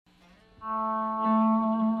Hello,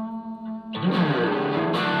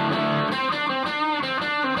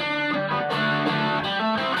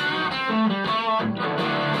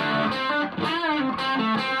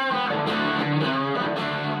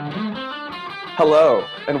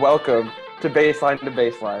 and welcome to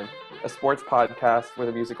Baseline, a sports podcast with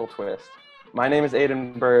a musical twist. My name is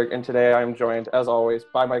Aiden Berg, and today I am joined, as always,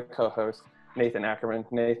 by my co-host, Nathan Ackerman.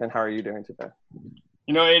 Nathan, how are you doing today?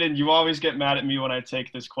 You know, Aiden, you always get mad at me when I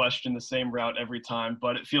take this question the same route every time,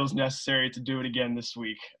 but it feels necessary to do it again this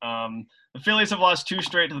week. The Phillies have lost 2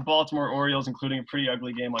 straight to the Baltimore Orioles, including a pretty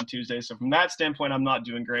ugly game on Tuesday. So from that standpoint, I'm not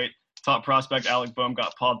doing great. Top prospect Alec Bohm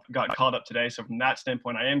got called up today. So from that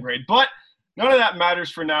standpoint, I am great. But none of that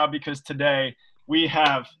matters for now, because today we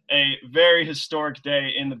have a very historic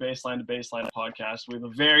day in the Baseline to Baseline podcast. We have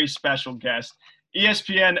a very special guest,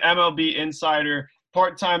 ESPN MLB insider,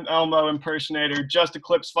 part-time Elmo impersonator, just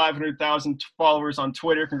eclipsed 500,000 followers on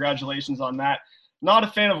Twitter. Congratulations on that. Not a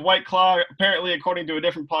fan of White Claw, apparently, according to a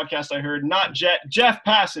different podcast I heard. Not Jeff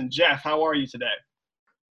Passan. Jeff, how are you today?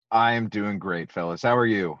 I am doing great, fellas. How are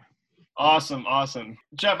you? Awesome.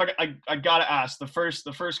 Jeff, I gotta ask the first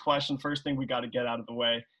question, first thing we got to get out of the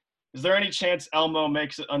way. Is there any chance Elmo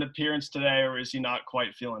makes an appearance today, or is he not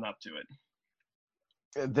quite feeling up to it?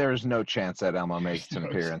 There's no chance that Elmo makes an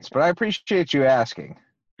appearance, but I appreciate you asking.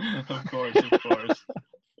 Of course.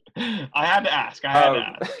 I had to ask.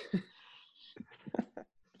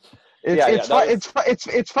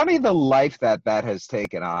 It's funny the life that has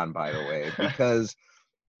taken on, by the way, because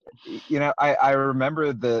I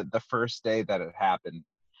remember the first day that it happened,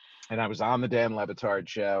 and I was on the Dan Le Batard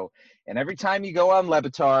show, and every time you go on Le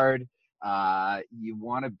Batard, you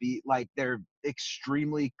want to be like, they're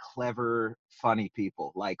extremely clever, funny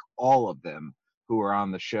people, like all of them who are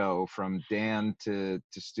on the show, from Dan to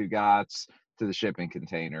Stugatz to the shipping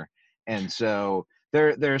container. And so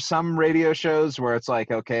there are some radio shows where it's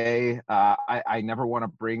like, okay, I never want to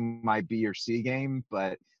bring my B or C game,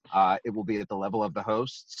 but it will be at the level of the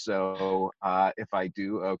host. So if I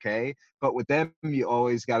do, okay. But with them, you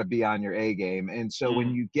always got to be on your A game. And so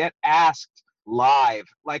when you get asked live,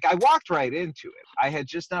 like, I walked right into it. I had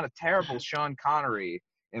just done a terrible Sean Connery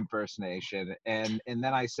impersonation, and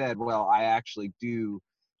then I said, well, I actually do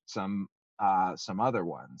some other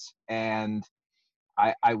ones, and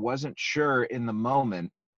I wasn't sure in the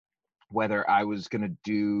moment whether I was gonna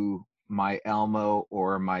do my Elmo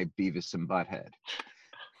or my Beavis and Butthead.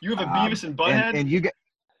 You have a Beavis and Butthead? And you get,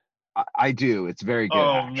 I do. It's very good.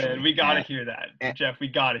 Oh, actually. Man, we gotta hear that, Jeff. We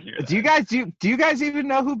gotta hear that. Do you guys even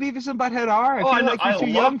know who Beavis and Butthead are? I feel like you're too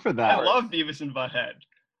young for that. I love Beavis and Butthead.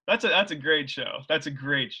 That's a great show. That's a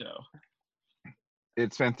great show.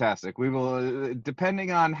 It's fantastic. We will,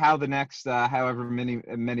 depending on how the next however many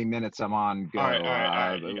minutes I'm on go. All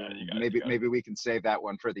right. You got it. Maybe we can save that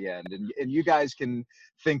one for the end, and you guys can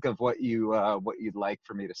think of what you'd like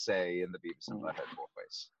for me to say in the Beavis and Butthead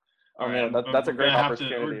voice. Oh man, that's a great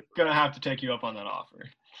opportunity. We're gonna have to take you up on that offer.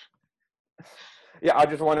 Yeah, I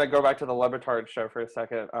just want to go back to the Le Batard show for a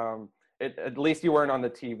second. At least you weren't on the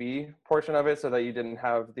TV portion of it, so that you didn't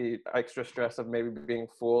have the extra stress of maybe being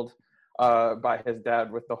fooled by his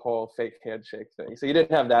dad with the whole fake handshake thing. So you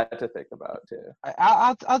didn't have that to think about too.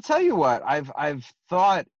 I'll tell you what I've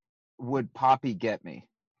thought, would Poppy get me?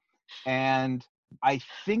 And I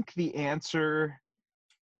think the answer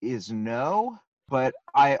is no, but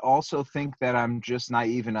I also think that I'm just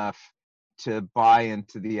naive enough to buy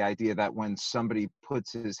into the idea that when somebody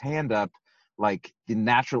puts his hand up, like, the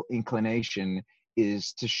natural inclination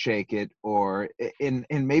is to shake it, or and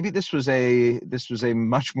maybe this was a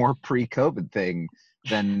much more pre-COVID thing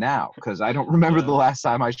than now, because I don't remember the last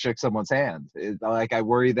time I shook someone's hand. I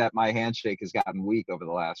worry that my handshake has gotten weak over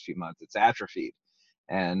the last few months. It's atrophied,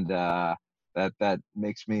 and that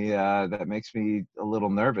makes me a little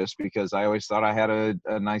nervous, because I always thought I had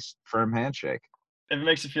a nice firm handshake. If it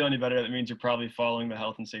makes you feel any better, that means you're probably following the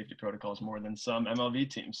health and safety protocols more than some MLB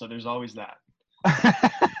teams. So there's always that.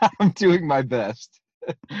 I'm doing my best.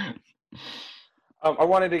 I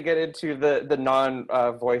wanted to get into the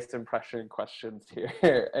non-voice impression questions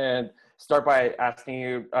here and start by asking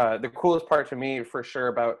you, the coolest part to me, for sure,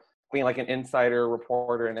 about being like an insider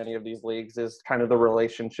reporter in any of these leagues is kind of the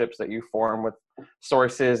relationships that you form with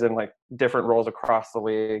sources and like different roles across the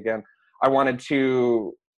league. And I wanted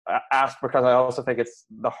to ask, because I also think it's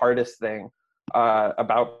the hardest thing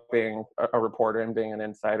about being a reporter and being an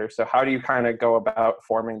insider. So how do you kind of go about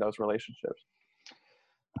forming those relationships?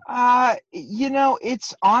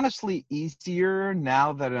 It's honestly easier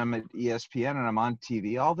now that I'm at ESPN and I'm on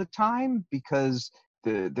TV all the time, because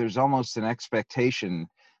there's almost an expectation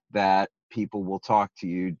that people will talk to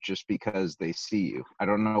you just because they see you. I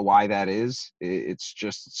don't know why that is. It's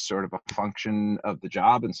just sort of a function of the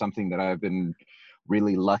job, and something that I've been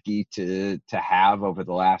really lucky to have over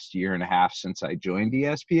the last year and a half since I joined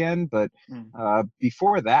ESPN. But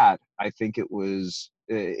before that, I think it was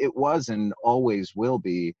and always will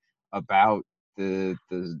be about the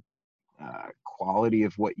quality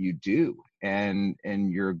of what you do, and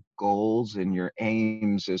your goals and your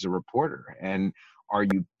aims as a reporter. And are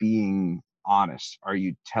you being honest? Are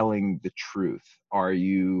you telling the truth? Are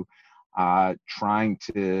you trying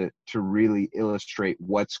to really illustrate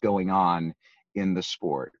what's going on in the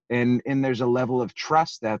sport? And there's a level of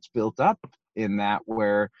trust that's built up in that,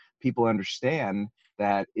 where people understand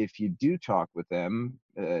that if you do talk with them,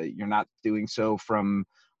 you're not doing so from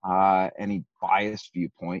any biased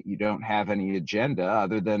viewpoint. You don't have any agenda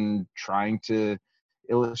other than trying to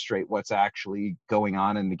illustrate what's actually going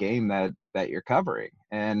on in the game that you're covering.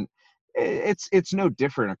 And it's no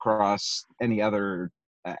different across any other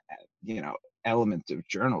element of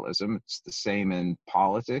journalism. It's the same in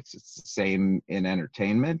politics. It's the same in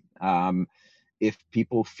entertainment. If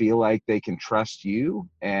people feel like they can trust you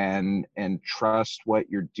and trust what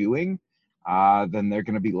you're doing, then they're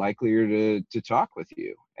going to be likelier to talk with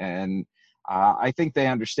you. And I think they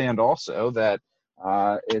understand also that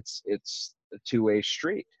it's a two-way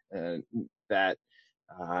street. That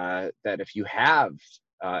if you have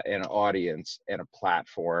an audience and a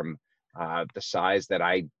platform the size that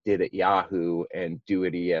I did at Yahoo and do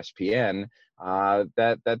at ESPN,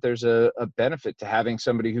 that there's a benefit to having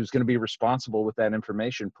somebody who's going to be responsible with that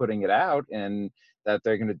information, putting it out, and that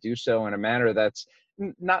they're going to do so in a manner that's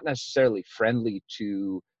not necessarily friendly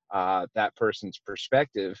to that person's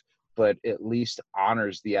perspective, but at least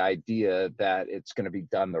honors the idea that it's going to be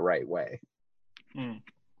done the right way.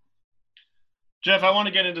 Jeff, I want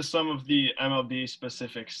to get into some of the MLB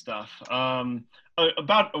specific stuff.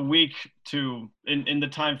 About a week to, in the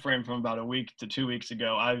time frame from about a week to 2 weeks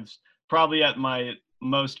ago, I've probably at my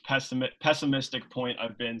most pessimistic point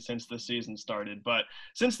I've been since the season started. But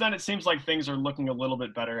since then, it seems like things are looking a little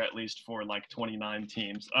bit better, at least for like 29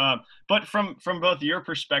 teams. But from both your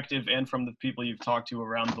perspective and from the people you've talked to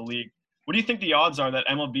around the league, what do you think the odds are that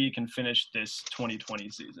MLB can finish this 2020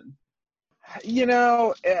 season?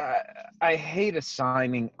 I hate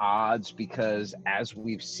assigning odds, because as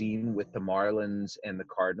we've seen with the Marlins and the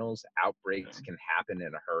Cardinals, outbreaks can happen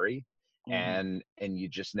in a hurry. And you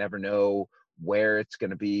just never know where it's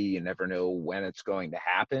going to be. You never know when it's going to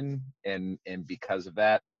happen. And because of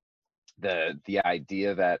that, the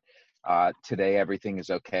idea that today everything is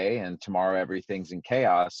okay and tomorrow everything's in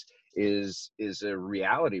chaos is a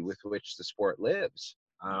reality with which the sport lives.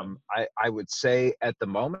 I would say at the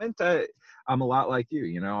moment, I'm a lot like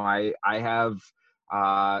you. I have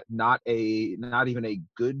not even a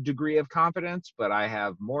good degree of confidence, but I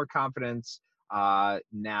have more confidence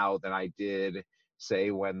now than I did,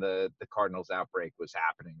 say, when the Cardinals outbreak was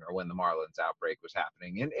happening, or when the Marlins outbreak was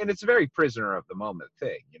happening. And it's a very prisoner of the moment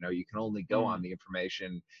thing. You can only go on the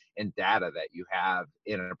information and data that you have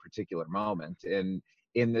in a particular moment. And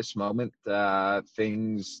in this moment,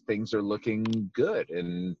 things are looking good,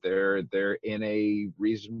 and they're in a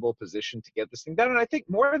reasonable position to get this thing done. And I think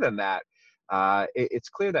more than that, it's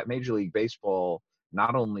clear that Major League Baseball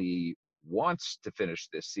not only wants to finish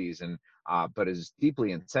this season, but is deeply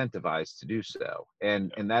incentivized to do so.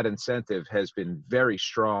 And that incentive has been very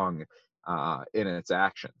strong in its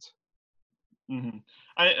actions.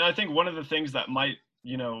 I think one of the things that might,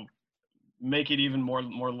 make it even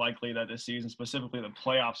more likely that this season, specifically the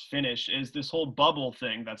playoffs, finish is this whole bubble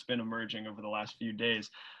thing that's been emerging over the last few days.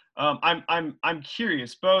 I'm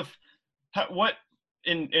curious, both what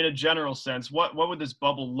in a general sense, what would this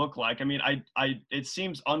bubble look like? I mean, it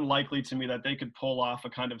seems unlikely to me that they could pull off a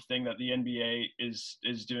kind of thing that the NBA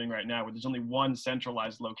is doing right now, where there's only one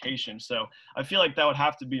centralized location. So I feel like that would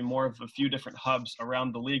have to be more of a few different hubs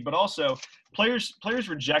around the league. But also, players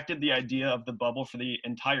rejected the idea of the bubble for the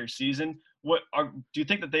entire season. Do you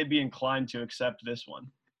think that they'd be inclined to accept this one?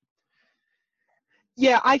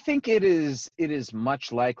 Yeah, I think it is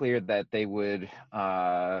much likelier that they would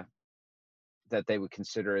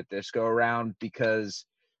consider it this go around, because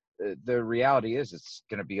the reality is it's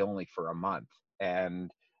going to be only for a month, and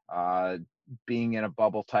being in a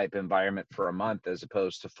bubble type environment for a month as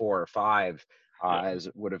opposed to 4 or 5 as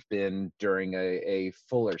it would have been during a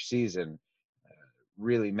fuller season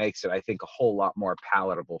really makes it, I think, a whole lot more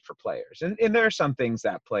palatable for players. And there are some things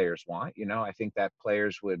that players want. I think that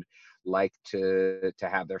players would like to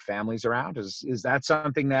have their families around. Is that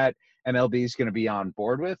something that MLB is going to be on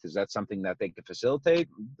board with? Is that something that they could facilitate?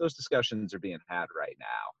 Those discussions are being had right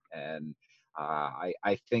now. And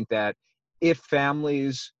I think that if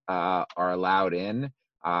families are allowed in,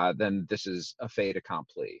 then this is a fait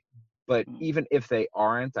accompli. But even if they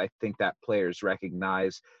aren't, I think that players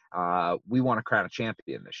recognize we want to crown a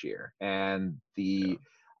champion this year, and the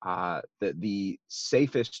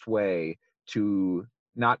safest way to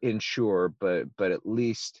not ensure, but at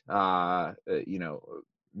least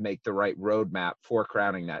make the right roadmap for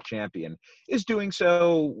crowning that champion is doing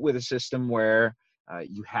so with a system where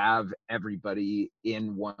you have everybody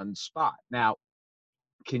in one spot. Now,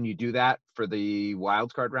 can you do that for the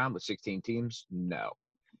wild card round with 16 teams? No.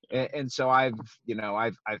 And so I've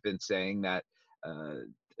been saying that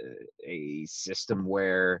a system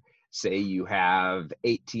where, say, you have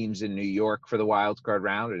 8 teams in New York for the wild card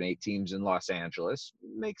round and 8 teams in Los Angeles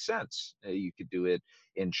makes sense. You could do it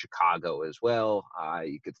in Chicago as well.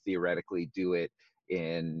 You could theoretically do it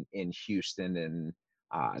in Houston and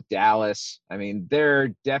Dallas. I mean, there are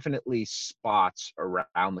definitely spots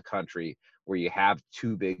around the country where you have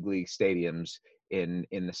 2 big league stadiums in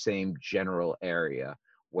the same general area,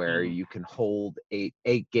 where you can hold eight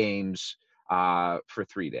games for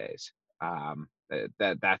 3 days.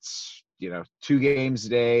 That's 2 games a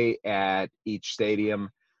day at each stadium,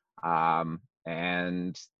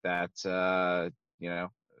 and that's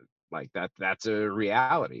that's a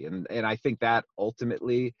reality. And I think that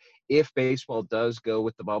ultimately, if baseball does go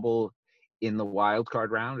with the bubble in the wild card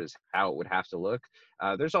round, is how it would have to look.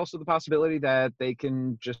 There's also the possibility that they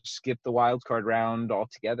can just skip the wild card round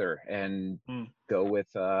altogether and go with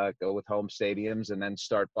home stadiums and then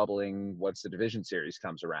start bubbling once the division series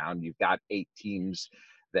comes around. You've got 8 teams,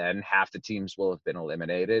 then half the teams will have been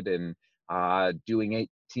eliminated, and doing 8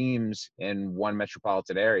 teams in one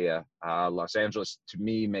metropolitan area, Los Angeles, to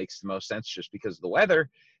me, makes the most sense just because the weather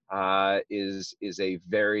is a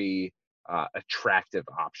very attractive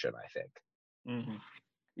option, I think. Mm-hmm.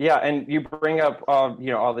 Yeah, and you bring up all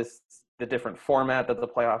the different format that the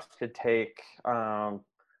playoffs could take, all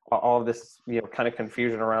of this kind of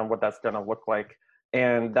confusion around what that's going to look like,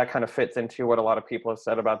 and that kind of fits into what a lot of people have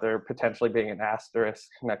said about there potentially being an asterisk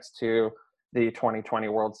next to the 2020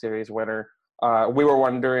 World Series winner. We were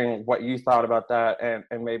wondering what you thought about that,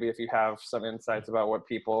 and maybe if you have some insights about what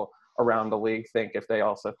people around the league think, if they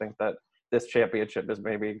also think that this championship is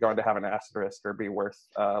maybe going to have an asterisk or be worth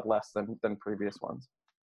less than previous ones.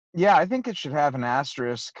 Yeah, I think it should have an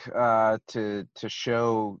asterisk to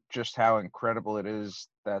show just how incredible it is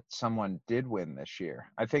that someone did win this year.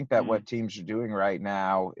 I think that what teams are doing right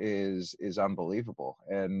now is unbelievable,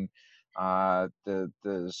 and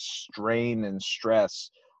the strain and stress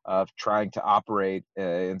of trying to operate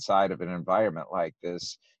inside of an environment like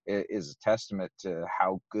this is a testament to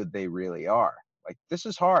how good they really are. Like, this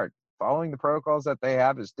is hard. Following the protocols that they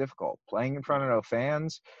have is difficult. Playing in front of no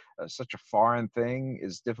fans, such a foreign thing,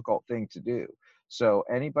 is a difficult thing to do. So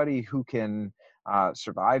anybody who can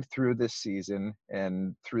survive through this season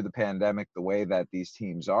and through the pandemic the way that these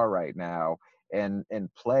teams are right now and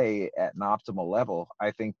play at an optimal level, I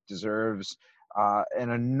think deserves an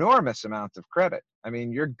enormous amount of credit. I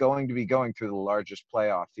mean, you're going to be going through the largest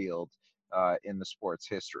playoff field in the sport's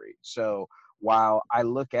history. So while I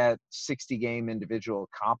look at 60-game individual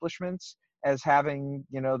accomplishments as having,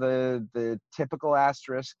 the typical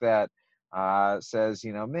asterisk that says,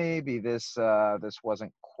 maybe this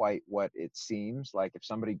wasn't quite what it seems. Like, if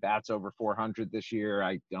somebody bats over 400 this year,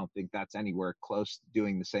 I don't think that's anywhere close to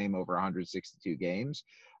doing the same over 162 games.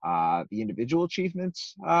 The individual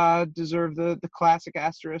achievements deserve the classic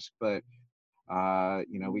asterisk, but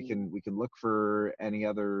we can look for any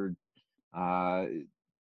other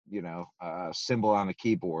symbol on the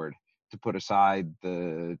keyboard to put aside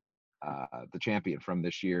the champion from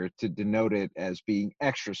this year to denote it as being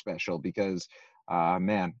extra special, because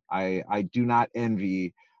man, I do not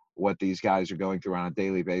envy what these guys are going through on a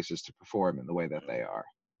daily basis to perform in the way that they are.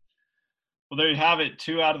 Well, there you have it.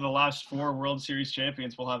 2 out of the last 4 World Series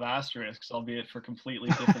champions will have asterisks, albeit for completely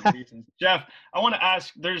different reasons. Jeff, I want to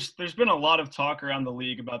ask, there's been a lot of talk around the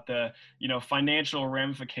league about the, financial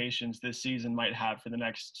ramifications this season might have for the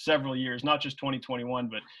next several years, not just 2021,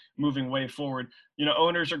 but moving way forward.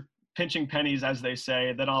 Owners are pinching pennies, as they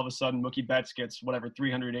say. Then all of a sudden, Mookie Betts gets whatever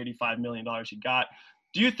 $385 million he got.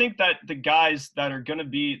 Do you think that the guys that are going to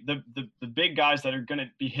be the big guys that are going to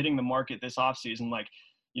be hitting the market this offseason, like,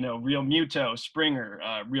 Real Muto, Springer,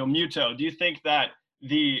 Real Muto, do you think that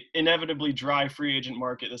the inevitably dry free agent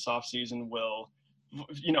market this offseason will,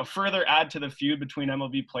 further add to the feud between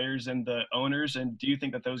MLB players and the owners? And do you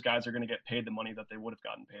think that those guys are going to get paid the money that they would have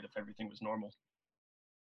gotten paid if everything was normal?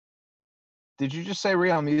 Did you just say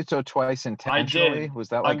Real Muto twice intentionally? I did. Was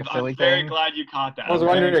that like a Philly thing? I'm very glad you caught that. I was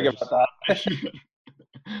wondering about that.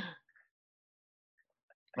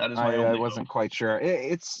 That is my I only wasn't hope. quite sure.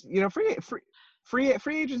 It's free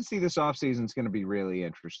agency this offseason is going to be really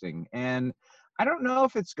interesting, and I don't know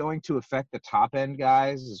if it's going to affect the top end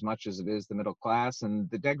guys as much as it is the middle class. And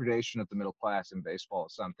the degradation of the middle class in baseball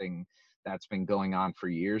is something that's been going on for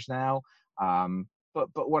years now. But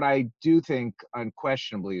what I do think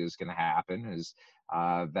unquestionably is going to happen is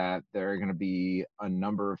that there are going to be a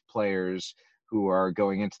number of players who are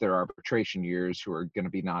going into their arbitration years who are going to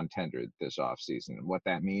be non-tendered this offseason. And what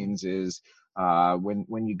that means is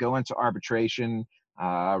when you go into arbitration,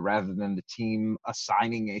 rather than the team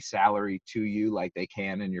assigning a salary to you like they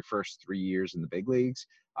can in your first 3 years in the big leagues,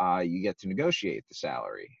 you get to negotiate the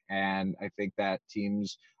salary. And I think that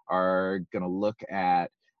teams are going to look at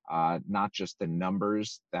not just the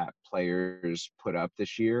numbers that players put up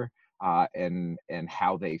this year and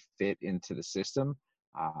how they fit into the system,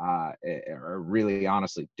 or really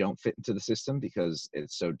honestly don't fit into the system because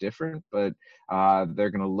it's so different, but they're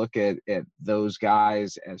going to look at those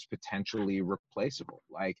guys as potentially replaceable.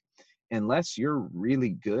 Like, unless you're really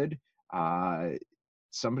good,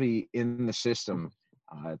 somebody in the system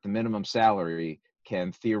at the minimum salary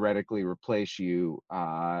can theoretically replace you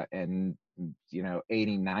and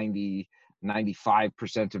 80, 90,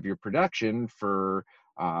 95% of your production for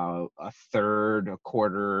a third, a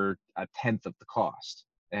quarter, a tenth of the cost.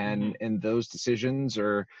 And those decisions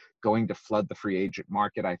are going to flood the free agent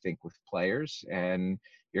market, I think, with players, and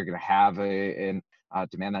you're going to have a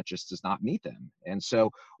demand that just does not meet them. And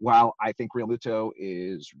so while I think Real Muto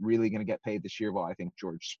is really going to get paid this year, while I think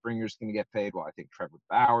George Springer is going to get paid, while I think Trevor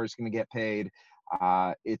Bauer is going to get paid,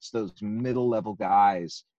 it's those middle level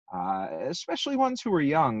guys, especially ones who are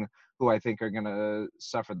young, who I think are going to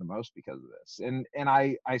suffer the most because of this. And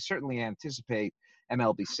I certainly anticipate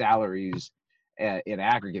MLB salaries in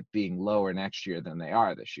aggregate being lower next year than they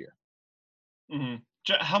are this year. Mm-hmm.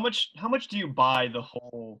 How much do you buy the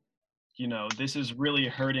whole, this is really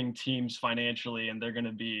hurting teams financially and they're going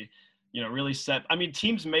to be, really set. I mean,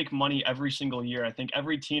 teams make money every single year. I think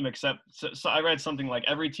every team except, so I read something like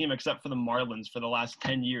every team except for the Marlins for the last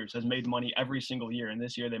 10 years has made money every single year. And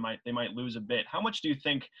this year they might lose a bit. How much do you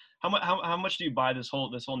think, how much do you buy this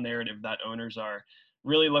whole narrative that owners are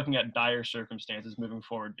really looking at dire circumstances moving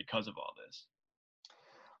forward because of all this?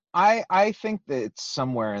 I think that it's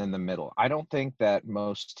somewhere in the middle. I don't think that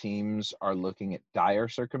most teams are looking at dire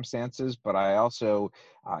circumstances, but I also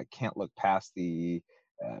can't look past the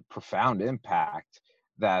profound impact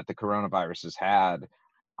that the coronavirus has had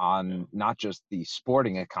on not just the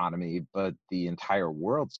sporting economy, but the entire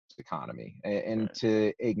world's economy. And Right.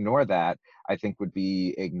 to ignore that, I think, would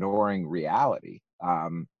be ignoring reality.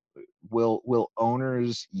 Will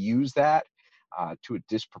owners use that to a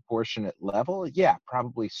disproportionate level? Yeah,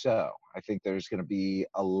 probably so. I think there's going to be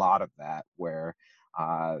a lot of that where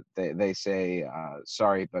they say,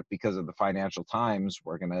 sorry, but because of the financial times,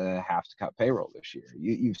 we're going to have to cut payroll this year.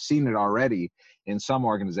 You've seen it already in some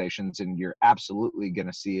organizations, and you're absolutely going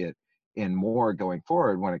to see it in more going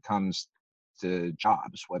forward when it comes to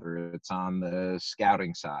jobs, whether it's on the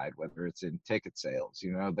scouting side, whether it's in ticket sales.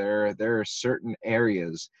 There are certain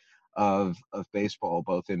areas of baseball,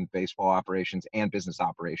 both in baseball operations and business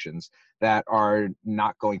operations, that are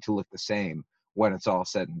not going to look the same when it's all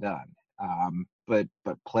said and done. But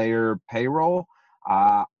player payroll,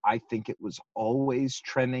 I think it was always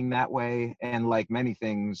trending that way, and like many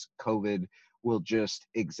things, COVID will just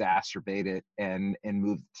exacerbate it and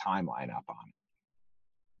move the timeline up on it.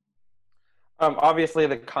 Obviously,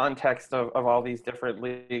 the context of all these different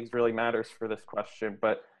leagues really matters for this question,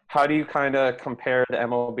 but how do you kind of compare the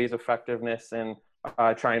MLB's effectiveness in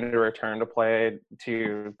trying to return to play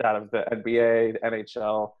to that of the NBA, the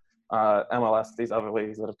NHL, MLS, these other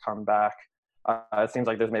leagues that have come back? It seems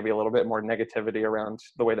like there's maybe a little bit more negativity around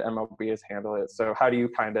the way the MLB has handled it. So how do you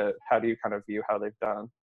kind of view how they've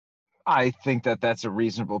done? I think that that's a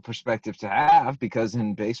reasonable perspective to have, because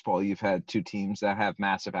in baseball, you've had two teams that have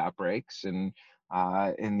massive outbreaks, and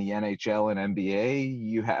in the NHL and NBA,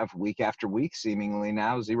 you have week after week, seemingly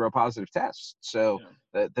now, 0 positive tests. So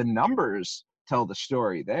the numbers tell the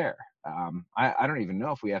story there. I don't even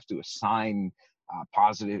know if we have to assign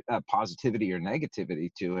positivity or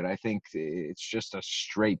negativity to it. I think it's just a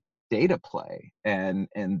straight data play, and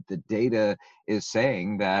the data is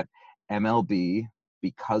saying that MLB,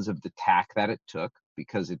 because of the tack that it took,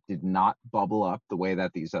 because it did not bubble up the way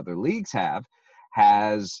that these other leagues have,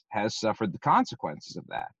 has suffered the consequences of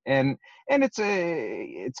that. And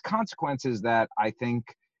it's consequences that I think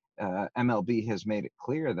MLB has made it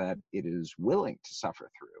clear that it is willing to suffer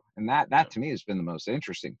through. And that to me has been the most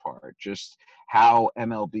interesting part, just how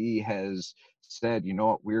MLB has said, you know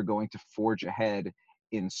what, we're going to forge ahead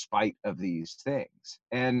in spite of these things.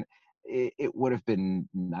 And it would have been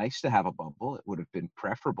nice to have a bubble. It would have been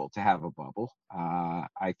preferable to have a bubble.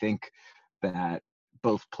 I think that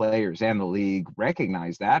both players and the league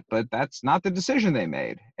recognize that, but that's not the decision they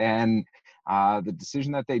made. And the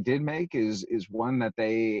decision that they did make is one that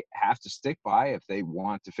they have to stick by if they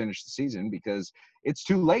want to finish the season, because it's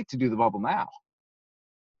too late to do the bubble now.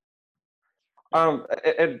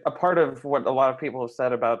 A part of what a lot of people have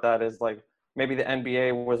said about that is like maybe the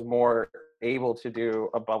NBA was more able to do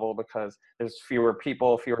a bubble because there's fewer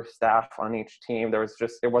people, fewer staff on each team.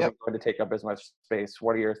 It wasn't going to take up as much space.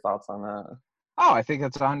 What are your thoughts on that? Oh, I think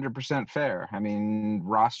that's 100% fair. I mean,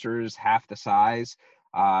 rosters half the size,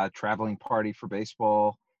 traveling party for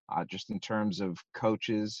baseball, just in terms of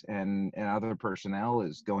coaches and other personnel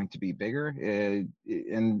is going to be bigger.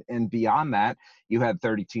 And beyond that, you had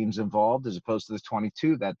 30 teams involved as opposed to the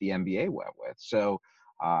 22 that the NBA went with. So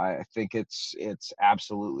I think it's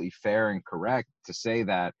absolutely fair and correct to say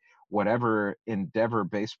that whatever endeavor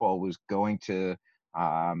baseball was going to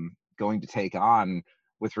take on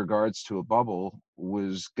with regards to a bubble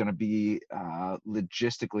was going to be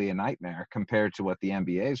logistically a nightmare compared to what the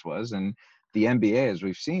NBA's was. And the NBA, as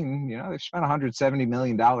we've seen, they've spent $170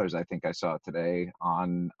 million, I think I saw today,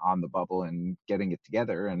 on the bubble and getting it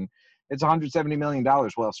together. And it's $170 million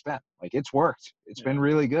well spent. Like, it's worked. It's been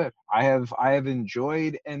really good. I have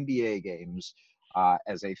enjoyed NBA games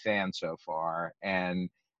as a fan so far, and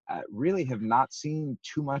really have not seen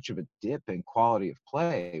too much of a dip in quality of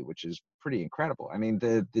play, which is pretty incredible. I mean,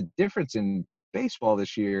 the difference in baseball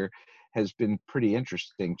this year has been pretty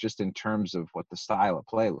interesting just in terms of what the style of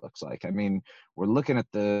play looks like. I mean, we're looking at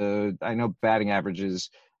I know batting average is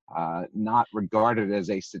not regarded as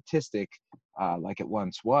a statistic like it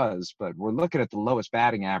once was, but we're looking at the lowest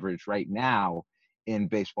batting average right now in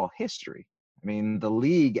baseball history. I mean, the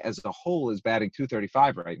league as a whole is batting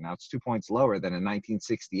 .235 right now. It's 2 points lower than in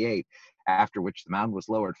 1968, after which the mound was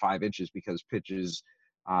lowered 5 inches because pitchers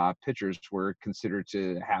were considered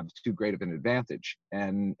to have too great of an advantage.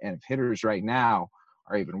 And if hitters right now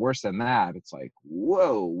are even worse than that, it's like,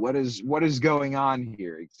 whoa, what is going on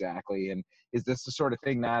here exactly? And is this the sort of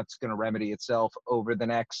thing that's going to remedy itself over the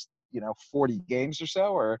next 40 games or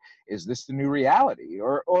so, or is this the new reality,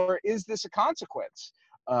 or is this a consequence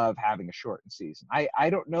of having a shortened season? I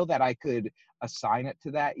don't know that I could assign it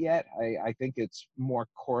to that yet. I think it's more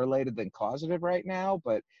correlated than causative right now,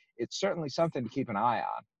 but it's certainly something to keep an eye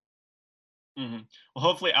on. Mm-hmm. Well,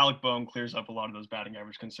 hopefully Alec Boehm clears up a lot of those batting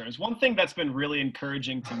average concerns. One thing that's been really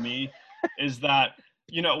encouraging to me is that,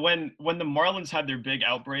 when the Marlins had their big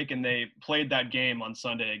outbreak and they played that game on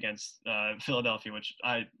Sunday against Philadelphia, which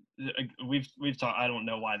we've talked, I don't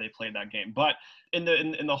know why they played that game, but in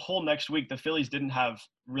the whole next week, the Phillies didn't have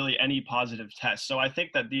really any positive tests. So I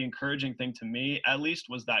think that the encouraging thing to me, at least,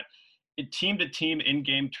 was that team to team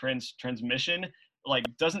in-game transmission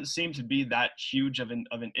doesn't seem to be that huge of an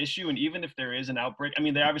issue. And even if there is an outbreak, I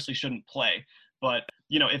mean, they obviously shouldn't play, but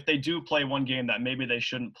if they do play one game that maybe they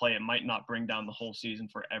shouldn't play, it might not bring down the whole season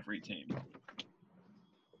for every team.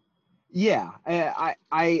 Yeah,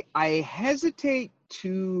 I hesitate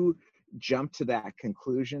to jump to that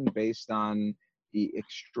conclusion based on the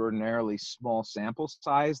extraordinarily small sample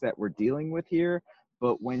size that we're dealing with here.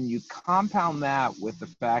 But when you compound that with the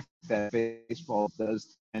fact that baseball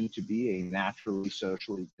does tend to be a naturally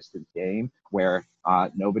socially distant game where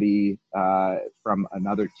nobody from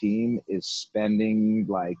another team is spending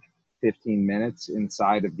like 15 minutes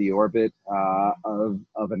inside of the orbit of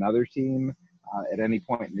another team at any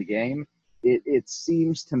point in the game, it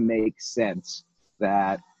seems to make sense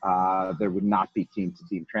that there would not be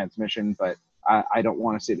team-to-team transmission, but I don't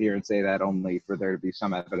want to sit here and say that only for there to be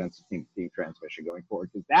some evidence of team-to-team transmission going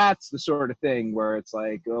forward, because that's the sort of thing where it's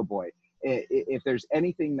like, oh boy, if there's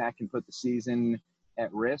anything that can put the season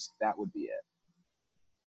at risk, that would be it.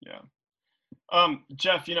 Yeah.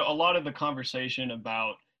 Jeff, a lot of the conversation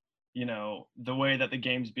about, the way that the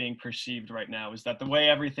game's being perceived right now is that the way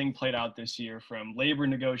everything played out this year, from labor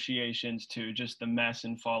negotiations to just the mess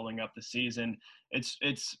and following up the season,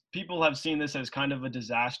 it's people have seen this as kind of a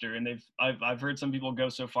disaster, and I've heard some people go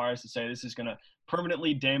so far as to say this is going to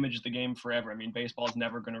permanently damage the game forever. I mean, baseball is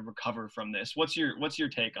never going to recover from this. What's your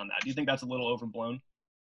take on that? Do you think that's a little overblown?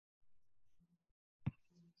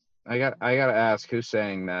 I got to ask, who's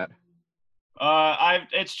saying that?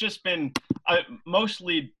 It's just been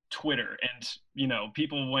mostly Twitter, and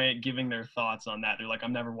people weren't giving their thoughts on that. They're like,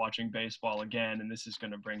 I'm never watching baseball again, and this is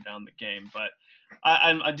going to bring down the game. But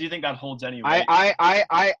I do think that holds any weight.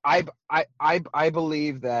 I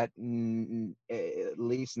believe that at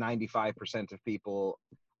least 95% of people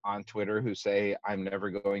on Twitter who say I'm never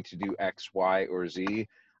going to do X, Y, or Z.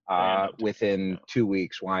 Within 2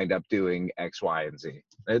 weeks, wind up doing X, Y, and Z.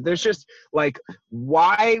 There's just like,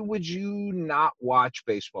 why would you not watch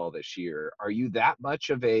baseball this year? Are you that much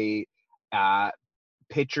of a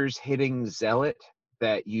pitchers hitting zealot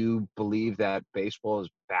that you believe that baseball has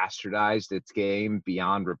bastardized its game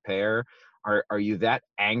beyond repair? Are you that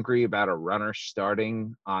angry about a runner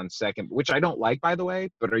starting on second, which I don't like, by the way,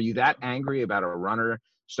 but are you that angry about a runner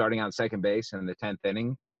starting on second base in the 10th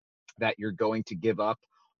inning that you're going to give up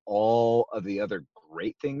all of the other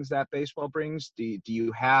great things that baseball brings? Do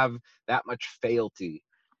you have that much fealty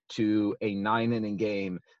to a 9-inning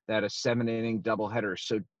game that a 7-inning doubleheader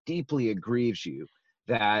so deeply aggrieves you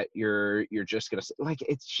that you're just gonna, like,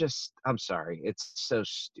 it's just, I'm sorry, it's so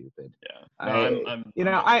stupid. I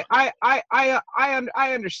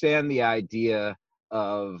understand the idea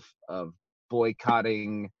of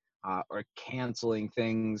boycotting or canceling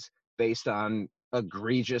things based on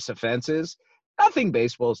egregious offenses. Nothing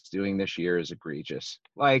baseball's doing this year is egregious.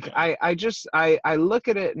 Like, I look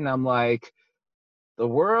at it and I'm like, the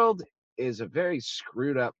world is a very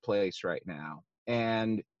screwed up place right now.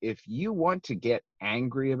 And if you want to get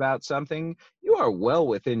angry about something, you are well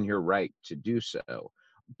within your right to do so.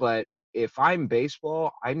 But if I'm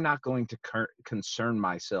baseball, I'm not going to concern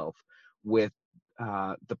myself with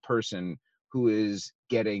the person who is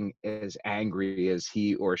getting as angry as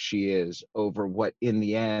he or she is over what in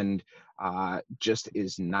the end just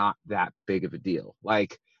is not that big of a deal.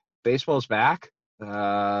 Like, baseball's back.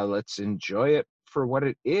 Let's enjoy it for what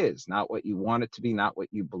it is, not what you want it to be, not what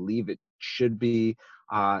you believe it should be,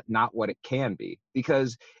 not what it can be.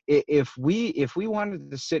 Because if we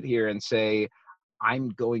wanted to sit here and say, I'm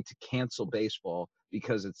going to cancel baseball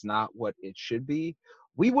because it's not what it should be,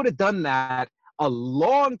 we would have done that a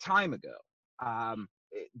long time ago.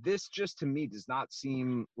 This just, to me, does not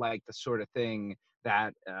seem like the sort of thing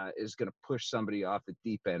that is going to push somebody off the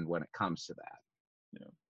deep end when it comes to that. Yeah.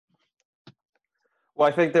 Well,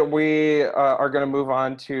 I think that we are going to move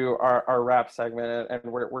on to our wrap segment, and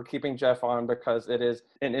we're keeping Jeff on because it is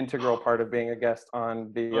an integral part of being a guest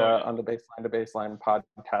on the Baseline to Baseline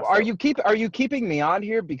podcast. Are you keeping me on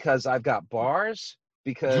here because I've got bars?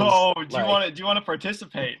 Because do you want to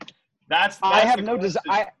participate? That's I have no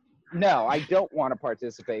desire. No, I don't want to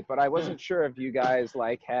participate, but I wasn't sure if you guys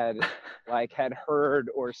had heard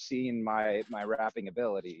or seen my rapping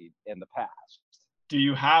ability in the past. Do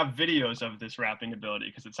you have videos of this rapping ability?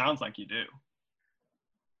 Because it sounds like you do.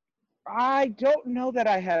 I don't know that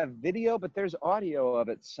I have video, but there's audio of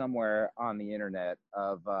it somewhere on the internet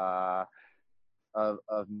of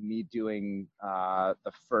me doing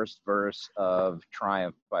the first verse of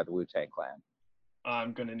Triumph by the Wu-Tang Clan.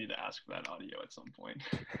 I'm gonna need to ask for that audio at some point.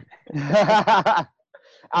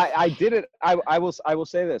 I did it. I will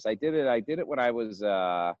say this. I did it when I was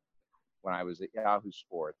at Yahoo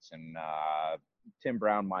Sports, and Tim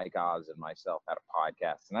Brown, Mike Oz, and myself had a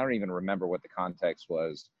podcast, and I don't even remember what the context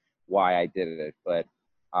was, why I did it, but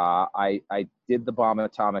I did the Bomb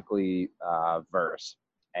Atomically verse,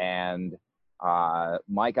 and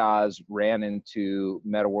Mike Oz ran into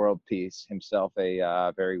Meta World Peace, himself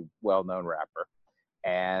a very well-known rapper,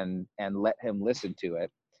 and let him listen to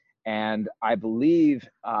it. And I believe,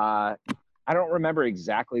 I don't remember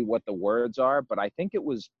exactly what the words are, but I think it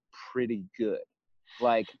was pretty good.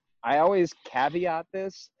 Like, I always caveat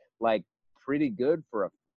this, like, pretty good for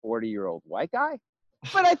a 40-year-old white guy.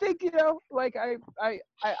 But I think, like,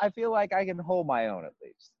 I feel like I can hold my own at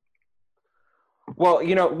least. Well,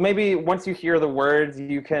 maybe once you hear the words,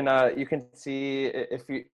 you can see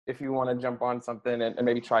if you want to jump on something and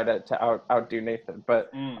maybe try to outdo Nathan.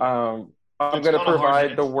 But I'm going to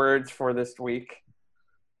provide the words for this week.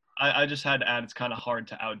 I just had to add, it's kind of hard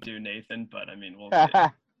to outdo Nathan, but I mean, we'll see.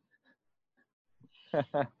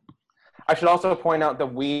 I should also point out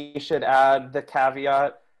that we should add the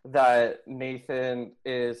caveat that Nathan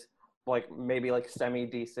is maybe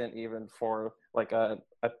semi-decent even for like a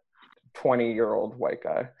 20-year-old white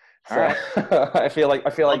guy. So right. I feel like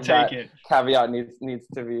that caveat needs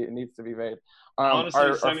to be made. Honestly,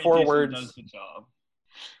 our 4 words does the job.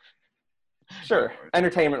 Sure,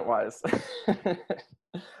 entertainment-wise.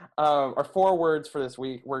 Our 4 words for this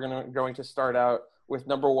week, we're going to start out with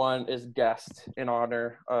number 1 is guest, in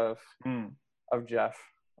honor of Jeff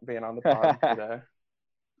being on the pod today.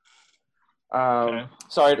 Okay.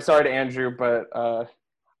 Sorry to Andrew, but a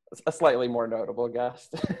slightly more notable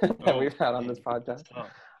guest that we've had on this podcast.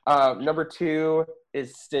 Number 2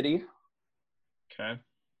 is city. Okay.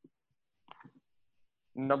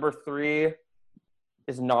 Number 3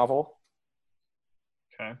 is novel.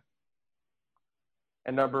 Okay.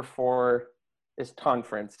 And number 4 is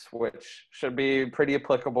conference, which should be pretty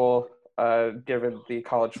applicable given the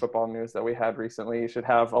college football news that we had recently. You should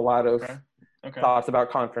have a lot of thoughts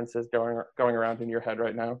about conferences going around in your head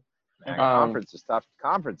right now. Conference is tough.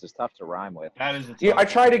 Conference is tough to rhyme with. That is I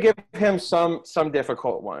try to give him some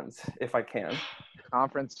difficult ones if I can.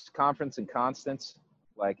 Conference, and constants.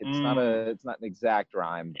 Like it's not an exact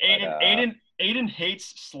rhyme. Aiden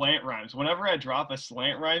hates slant rhymes. Whenever I drop a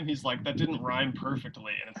slant rhyme, he's like, "That didn't rhyme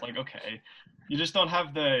perfectly," and it's like, okay, you just don't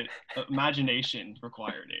have the imagination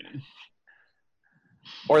required, Aiden.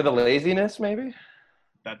 Or the laziness, maybe.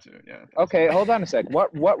 That too, yeah. Okay, hold on a sec.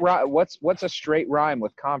 What's a straight rhyme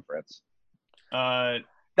with conference?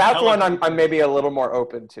 That's one I'm maybe a little more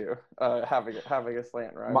open to having a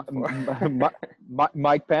slant rhyme.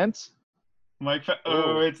 Mike Pence. That's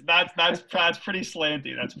pretty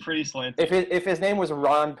slanty. That's pretty slanty. If his name was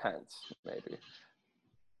Ron Pence, maybe.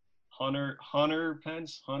 Hunter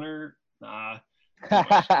Pence. Nah.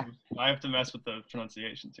 I have to mess with the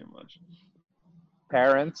pronunciation too much.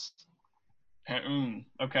 Parents.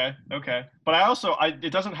 Okay. But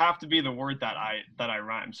it doesn't have to be the word that I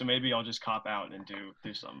rhyme. So maybe I'll just cop out and do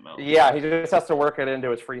something else. Yeah, he just has to work it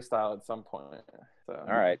into his freestyle at some point. So.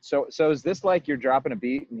 All right. So is this like you're dropping a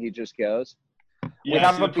beat and he just goes? We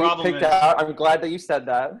have a beat picked out. I'm glad that you said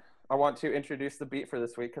that. I want to introduce the beat for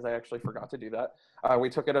this week because I actually forgot to do that. We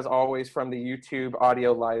took it as always from the YouTube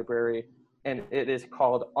audio library, and it is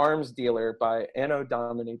called Arms Dealer by Anno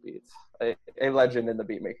Domini Beats, a legend in the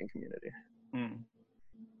beat making community.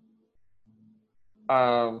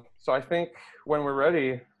 So I think when we're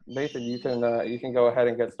ready, Nathan, you can go ahead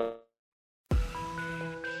and get started.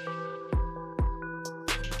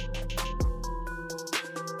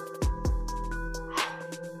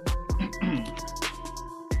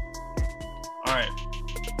 All right.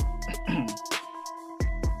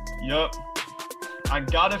 Yup. I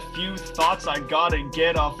got a few thoughts I gotta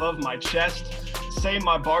get off of my chest. Say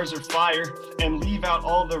my bars are fire and leave out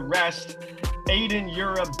all the rest. Aiden,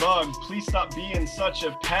 you're a bug. Please stop being such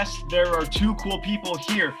a pest. There are two cool people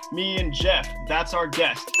here, me and Jeff. That's our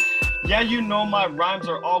guest. Yeah, you know my rhymes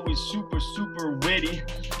are always super, super witty.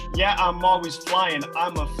 Yeah, I'm always flying.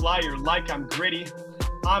 I'm a flyer like I'm gritty.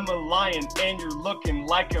 I'm a lion and you're looking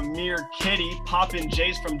like a mere kitty. Popping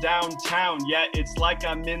J's from downtown. Yeah, it's like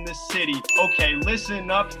I'm in the city. Okay,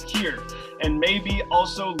 listen up here and maybe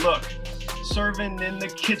also look. Serving in the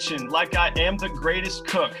kitchen like I am the greatest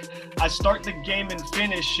cook. I start the game and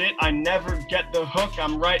finish it. I never get the hook.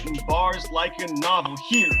 I'm writing bars like a novel.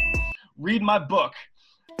 Here, read my book.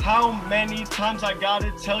 How many times I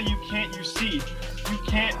gotta tell you, can't you see? You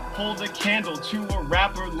can't hold a candle to a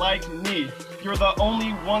rapper like me. You're the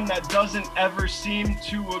only one that doesn't ever seem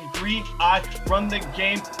to agree. I run the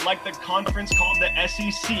game like the conference called the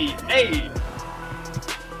SEC. Hey!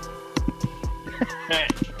 Hey.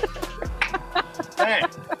 Hey.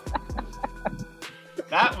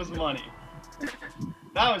 That was money.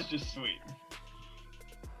 That was just sweet.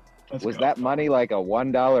 Was that money like a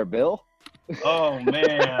 $1 bill? Oh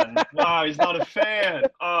man! Wow, he's not a fan.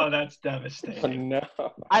 Oh, that's devastating. No.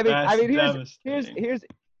 I mean,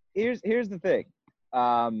 here's the thing.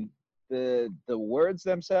 The words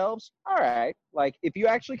themselves, all right. Like if you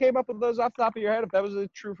actually came up with those off the top of your head, if that was a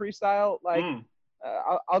true freestyle, like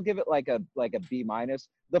I'll give it like a B-.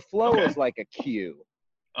 The flow is like a Q.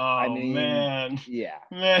 Oh, I mean, man. Yeah.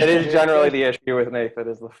 Man. It is generally the issue with Nathan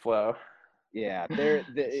is the flow. Yeah,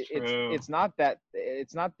 it's not that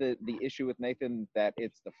it's not the issue with Nathan that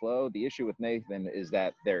it's the flow. The issue with Nathan is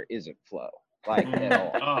that there isn't flow, like at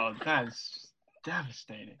all. Oh, that's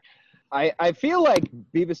devastating. I feel like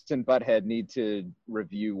Beavis and Butthead need to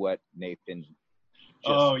review what Nathan just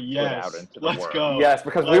put out into the world. Go. Yes,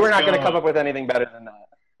 because we were not going to come up with anything better than that.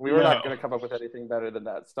 We were not going to come up with anything better than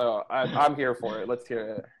that. So I'm here for it. Let's hear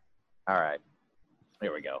it. All right,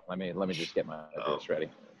 here we go. Let me just get my ideas ready.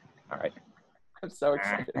 All right. I'm so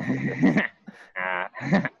excited. Hey,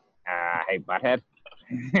 Butthead.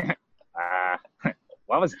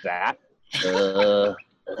 What was that?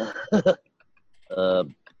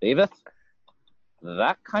 Beavis?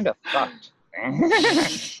 That kind of sucked.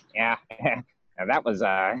 Yeah, that was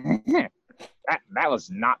that was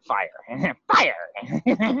not fire. Fire.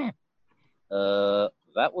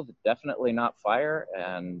 That was definitely not fire,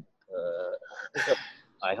 and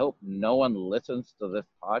I hope no one listens to this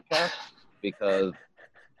podcast because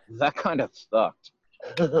that kind of sucked.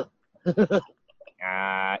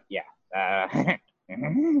 Yeah. That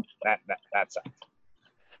sucked.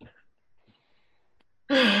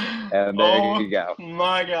 And there you go.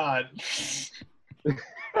 My God.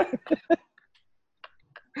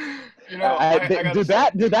 You know, I gotta did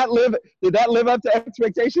say, that live up to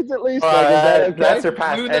expectations at least? Like, is that okay? That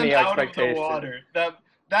surpassed blew them any out of the expectation. water. That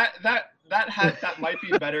might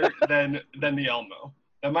be better than the Elmo.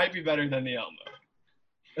 That might be better than the Elmo.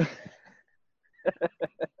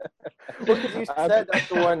 Well, because you said that's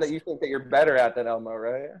the one that you think that you're better at than Elmo,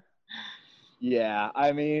 right? Yeah,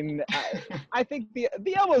 I mean, I think the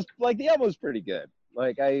Elmo's pretty good.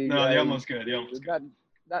 Like the Elmo's good. The Elmo's good.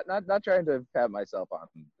 Not trying to pat myself on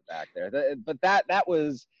the back there, but that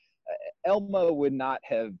was Elmo would not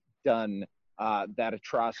have done that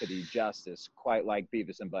atrocity justice quite like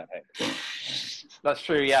Beavis and Butthead. That's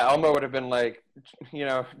true. Yeah, Elmo would have been like,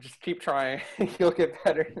 just keep trying. You'll get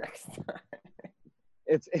better next time.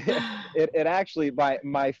 It actually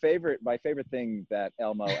my favorite thing that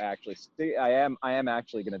Elmo actually I am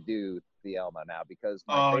actually going to do the Elmo now, because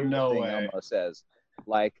my favorite thing Elmo says,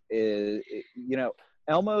 like, is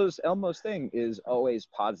Elmo's thing is always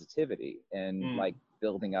positivity and like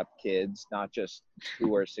building up kids, not just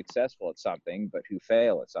who are successful at something but who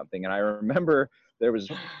fail at something. And I remember there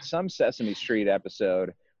was some Sesame Street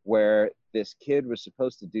episode where this kid was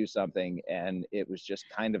supposed to do something and it was just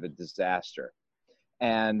kind of a disaster.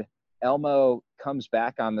 And Elmo comes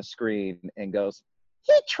back on the screen and goes,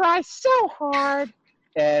 "He tries so hard."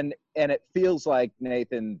 And it feels like,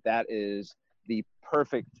 Nathan, that is the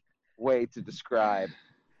perfect way to describe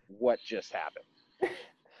what just happened.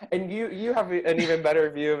 And you have an even better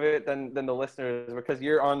view of it than the listeners, because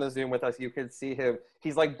you're on the Zoom with us. You can see him.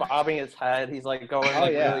 He's like bobbing his head. He's like going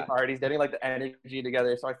really hard. He's getting like the energy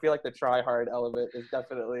together. So I feel like the try hard element is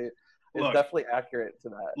definitely accurate to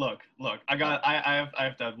that. Look, I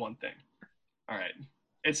have to add one thing. All right.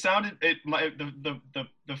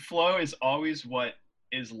 The flow is always what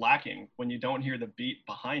is lacking when you don't hear the beat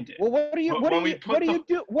behind it. Well, what are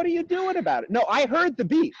you doing about it? No, I heard the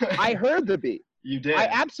beat. I heard the beat. You did. I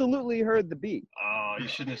absolutely heard the beat. Oh, you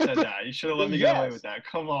shouldn't have said that. You should have let me get away with that.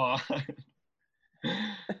 Come on.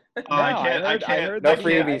 I can't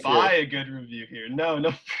buy a good review here. No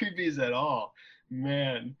freebies at all,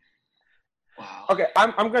 man. Wow. Okay,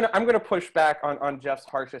 I'm gonna push back on Jeff's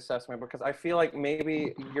harsh assessment, because I feel like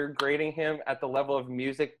maybe you're grading him at the level of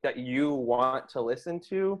music that you want to listen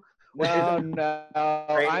to. No.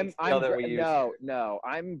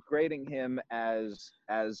 I'm grading him as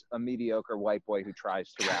a mediocre white boy who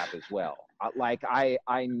tries to rap as well. Like I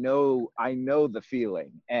know the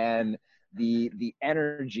feeling, and the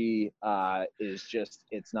energy is just,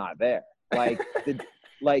 it's not there.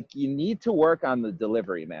 Like you need to work on the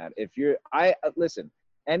delivery, man. Listen,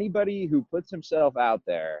 anybody who puts himself out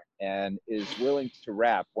there and is willing to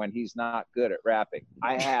rap when he's not good at rapping,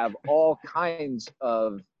 I have all kinds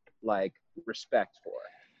of like respect for.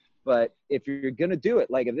 But if you're gonna do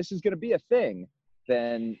it, like if this is gonna be a thing,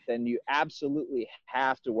 then you absolutely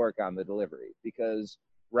have to work on the delivery, because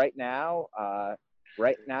right now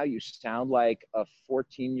you sound like a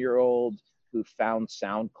 14-year-old who found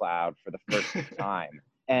SoundCloud for the first time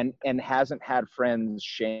and hasn't had friends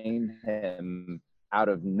shame him out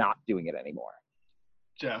of not doing it anymore.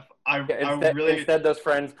 Jeff, instead those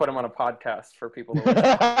friends put him on a podcast for people to listen.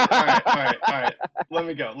 All right. Let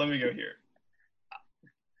me go here.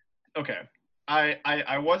 Okay.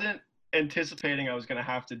 I wasn't anticipating I was going to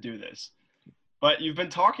have to do this, but you've been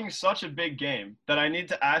talking such a big game that I need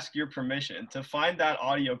to ask your permission to find that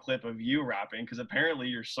audio clip of you rapping, because apparently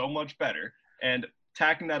you're so much better, and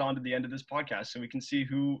tacking that onto the end of this podcast so we can see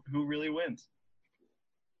who really wins.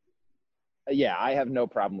 Yeah, I have no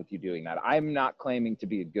problem with you doing that. I'm not claiming to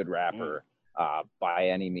be a good rapper by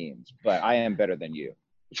any means, but I am better than you.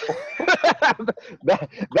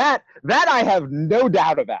 that I have no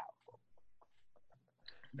doubt about.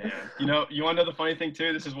 Man, you want to know the funny thing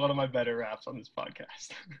too? This is one of my better raps on this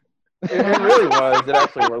podcast. It really was. It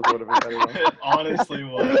actually was one of my better ones. It honestly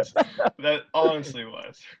was. That honestly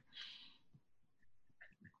was.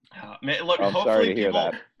 Man, look, I'm sorry to hear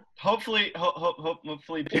that. Hopefully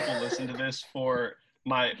people listen to this for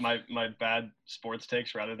my bad sports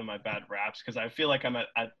takes rather than my bad raps, because I feel like I'm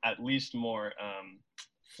at least more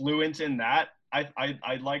fluent in that.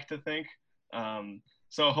 I'd like to think.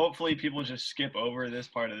 So hopefully people just skip over this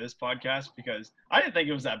part of this podcast, because I didn't think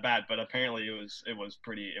it was that bad, but apparently it was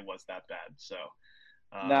that bad. So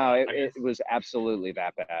no, it was absolutely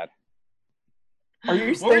that bad. Are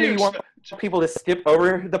you saying that you want people to skip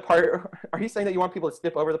over the part? Are you saying that you want people to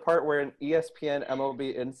skip over the part where an ESPN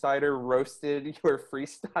MLB insider roasted your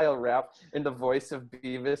freestyle rap in the voice of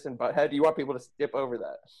Beavis and Butthead? Do you want people to skip over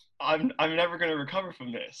that? I'm never gonna recover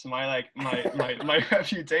from this. My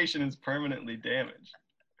reputation is permanently damaged.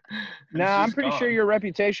 No, It's I'm just pretty sure gone. your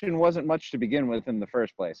reputation wasn't much to begin with in the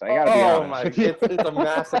first place. I gotta be Oh honest my, with you. it's a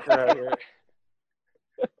massacre out here.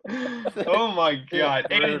 Oh my It's God,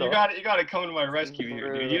 Aiden, brutal. you got to come to my rescue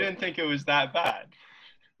here, dude. You Brutal. didn't think it was that bad.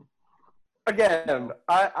 Again,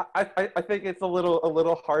 I think it's a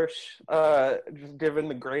little harsh, just given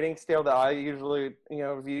the grading scale that I usually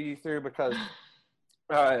view you through, because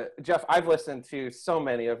Jeff, I've listened to so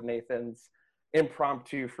many of Nathan's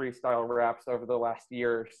impromptu freestyle raps over the last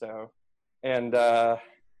year or so, and I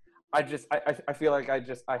feel like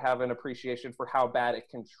I have an appreciation for how bad it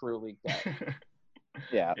can truly get.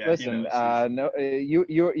 Yeah, Yeah, listen, no,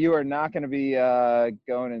 you are not going to be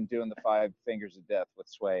going and doing the 5 fingers of death with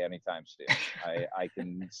Sway anytime soon. I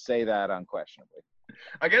can say that unquestionably.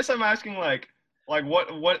 I guess I'm asking like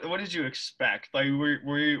what did you expect? Like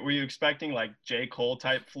were you expecting like J. Cole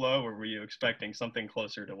type flow, or were you expecting something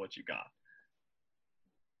closer to what you got?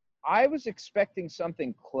 I was expecting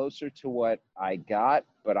something closer to what I got,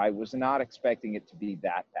 but I was not expecting it to be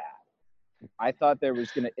that bad. I thought there was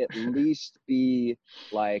going to at least be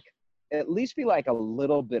like a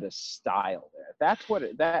little bit of style there. That's what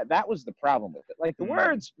that was the problem with it. Like the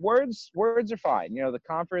words are fine. You know, the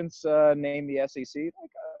conference named the SEC.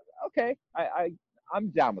 Like, okay, I'm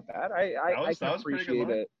down with that. I can appreciate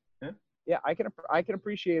it. Yeah, I can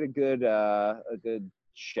appreciate a good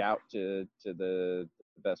shout to the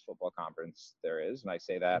best football conference there is, and I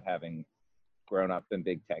say that having grown up in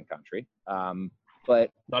Big Ten country.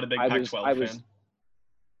 But not a big Pac-12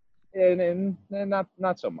 fan. And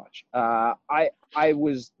not so much. I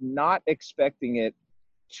was not expecting it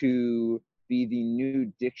to be the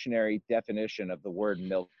new dictionary definition of the word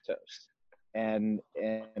milquetoast, and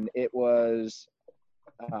it was.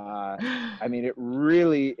 I mean, it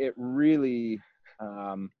really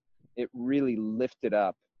lifted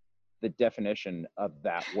up the definition of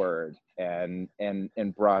that word and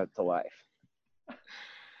brought it to life.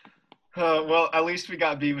 Well, at least we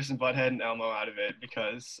got Beavis and Butthead and Elmo out of it,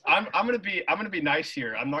 because I'm gonna be nice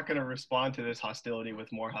here. I'm not gonna respond to this hostility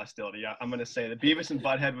with more hostility. I'm gonna say that Beavis and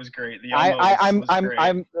Butthead was great. The Elmo was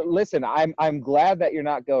great. Listen. I'm glad that you're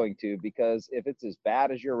not going to, because if it's as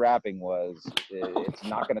bad as your rapping was, it's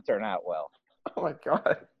not gonna turn out well. Oh my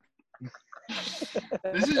God.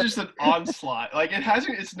 This is just an onslaught. Like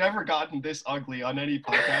it's never gotten this ugly on any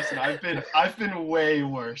podcast, and I've been way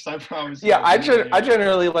worse. I promise. Yeah, I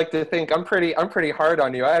generally like to think I'm pretty hard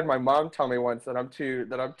on you. I had my mom tell me once that I'm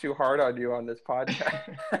too hard on you on this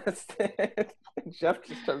podcast. Jeff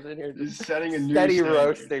just comes in here just setting a new steady standard.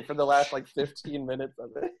 Roasting for the last like 15 minutes of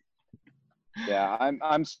it. Yeah,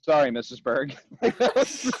 I'm sorry, Mrs. Berg.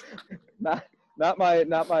 Not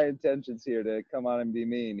my intentions here to come on and be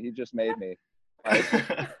mean. He just made me.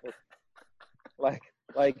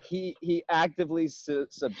 Like he actively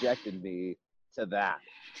subjected me to that,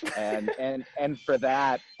 and for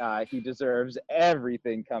that he deserves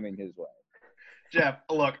everything coming his way. Jeff,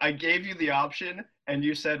 look, I gave you the option, and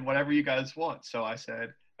you said whatever you guys want. So I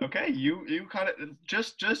said, okay, you kind of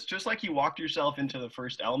just like you walked yourself into the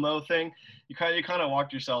first Elmo thing, you kind of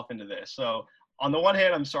walked yourself into this. So on the one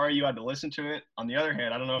hand, I'm sorry you had to listen to it. On the other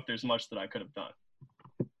hand, I don't know if there's much that I could have done.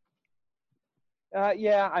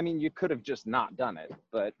 Yeah, I mean, you could have just not done it,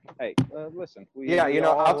 but hey, listen.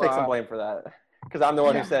 I'll take some blame for that, because I'm the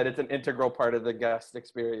one who said it's an integral part of the guest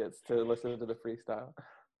experience to listen to the freestyle.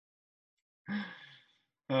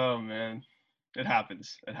 Oh man, it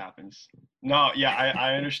happens. No, yeah,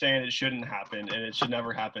 I understand it shouldn't happen, and it should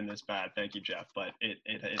never happen this bad. Thank you, Jeff, but it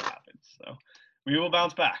happens. So we will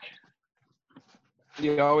bounce back.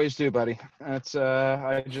 You always do, buddy. That's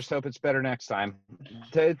I just hope it's better next time.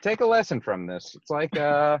 Take a lesson from this. It's like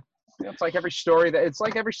it's like every story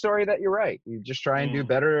that you write. You just try and do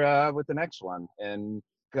better with the next one. And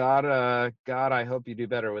God, I hope you do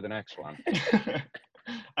better with the next one.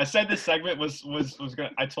 I said this segment was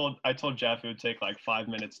gonna. I told Jeff it would take like 5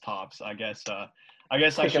 minutes tops. I guess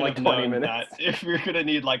I should have known that if we were gonna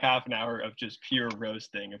need like half an hour of just pure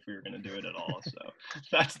roasting if we were gonna do it at all. So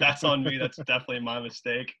that's on me. That's definitely my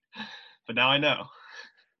mistake. But now I know.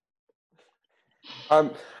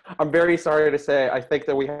 I'm very sorry to say, I think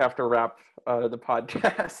that we have to wrap the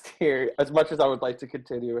podcast here. As much as I would like to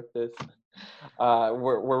continue with this,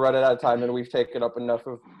 we're running out of time, and we've taken up enough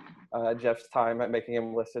of Jeff's time at making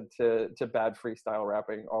him listen to bad freestyle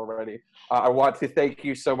rapping already. I want to thank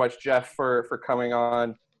you so much, Jeff, for coming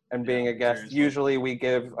on and being a guest. Seriously. Usually we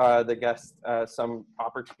give the guests some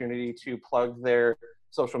opportunity to plug their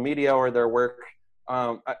social media or their work.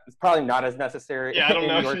 It's probably not as necessary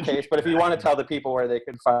in your case, but if you want to tell the people where they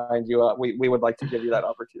can find you, we would like to give you that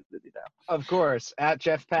opportunity now. Of course, at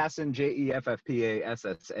Jeff Passan,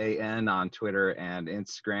 JEFFPASSAN on Twitter and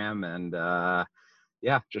Instagram. And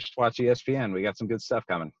just watch ESPN. We got some good stuff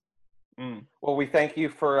coming. Well, we thank you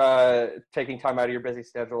for taking time out of your busy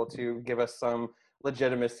schedule to give us some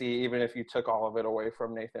legitimacy, even if you took all of it away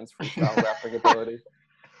from Nathan's freestyle rapping ability.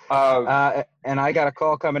 And I got a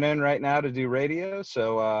call coming in right now to do radio.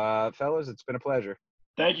 So, fellas, it's been a pleasure.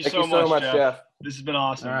 Thank you so much, Jeff. This has been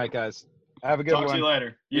awesome. All right, guys. Have a good one. Talk to you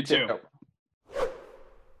later. You too.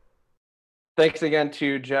 Thanks again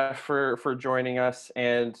to Jeff for joining us.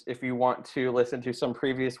 And if you want to listen to some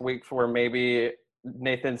previous weeks where maybe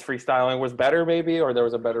Nathan's freestyling was better, or there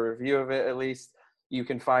was a better review of it at least, you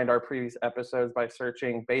can find our previous episodes by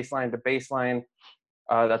searching Baseline to Baseline.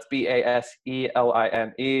 That's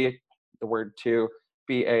BASELINE, the word two,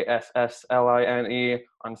 BASSLINE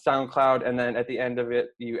on SoundCloud. And then at the end of it,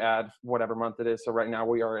 you add whatever month it is. So right now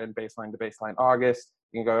we are in Baseline to Baseline August.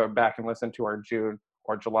 You can go back and listen to our June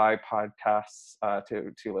or July podcasts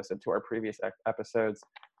to listen to our previous episodes.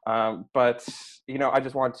 But, I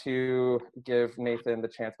just want to give Nathan the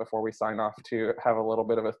chance before we sign off to have a little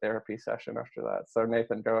bit of a therapy session after that. So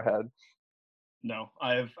Nathan, go ahead. No,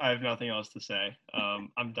 I have nothing else to say.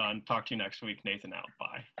 I'm done. Talk to you next week. Nathan out.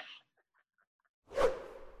 Bye.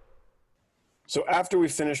 So after we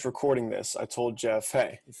finished recording this, I told Jeff,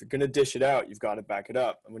 hey, if you're going to dish it out, you've got to back it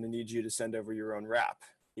up. I'm going to need you to send over your own rap.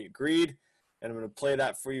 He agreed, and I'm going to play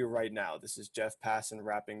that for you right now. This is Jeff Passan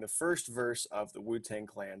rapping the first verse of the Wu-Tang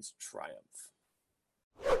Clan's Triumph.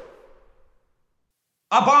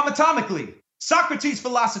 I bomb atomically. Socrates'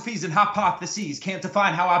 philosophies and hypotheses can't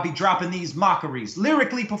define how I be dropping these mockeries.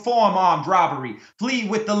 Lyrically perform armed robbery. Flee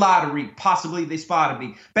with the lottery. Possibly they spotted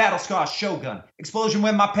me. Battle scar shogun. Explosion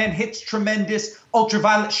when my pen hits tremendous.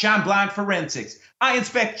 Ultraviolet shine blind forensics. I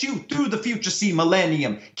inspect you through the future see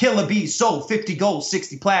millennium. Killer bees sold 50 gold,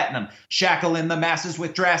 60 platinum. Shackling the masses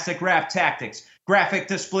with drastic rap tactics. Graphic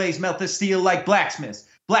displays melt the steel like blacksmiths.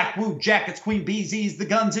 Black Woo jackets, Queen Bees ease the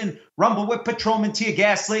guns in. Rumble with patrolman, tear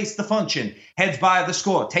gas lace the function. Heads by the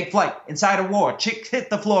score, take flight, inside a war. Chicks hit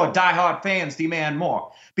the floor, diehard fans demand more.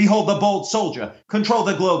 Behold the bold soldier, control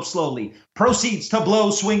the globe slowly. Proceeds to blow,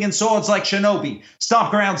 swinging swords like shinobi.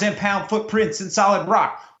 Stomp grounds and pound footprints in solid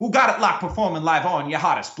rock. Who got it locked, performing live on your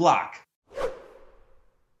hottest block?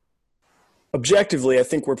 Objectively, I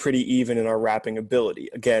think we're pretty even in our rapping ability.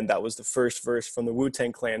 Again, that was the first verse from the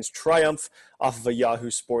Wu-Tang Clan's Triumph off of a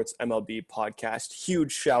Yahoo Sports MLB podcast.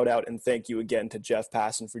 Huge shout out and thank you again to Jeff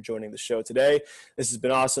Passan for joining the show today. This has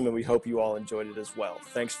been awesome and we hope you all enjoyed it as well.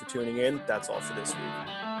 Thanks for tuning in. That's all for this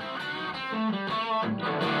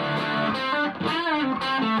week.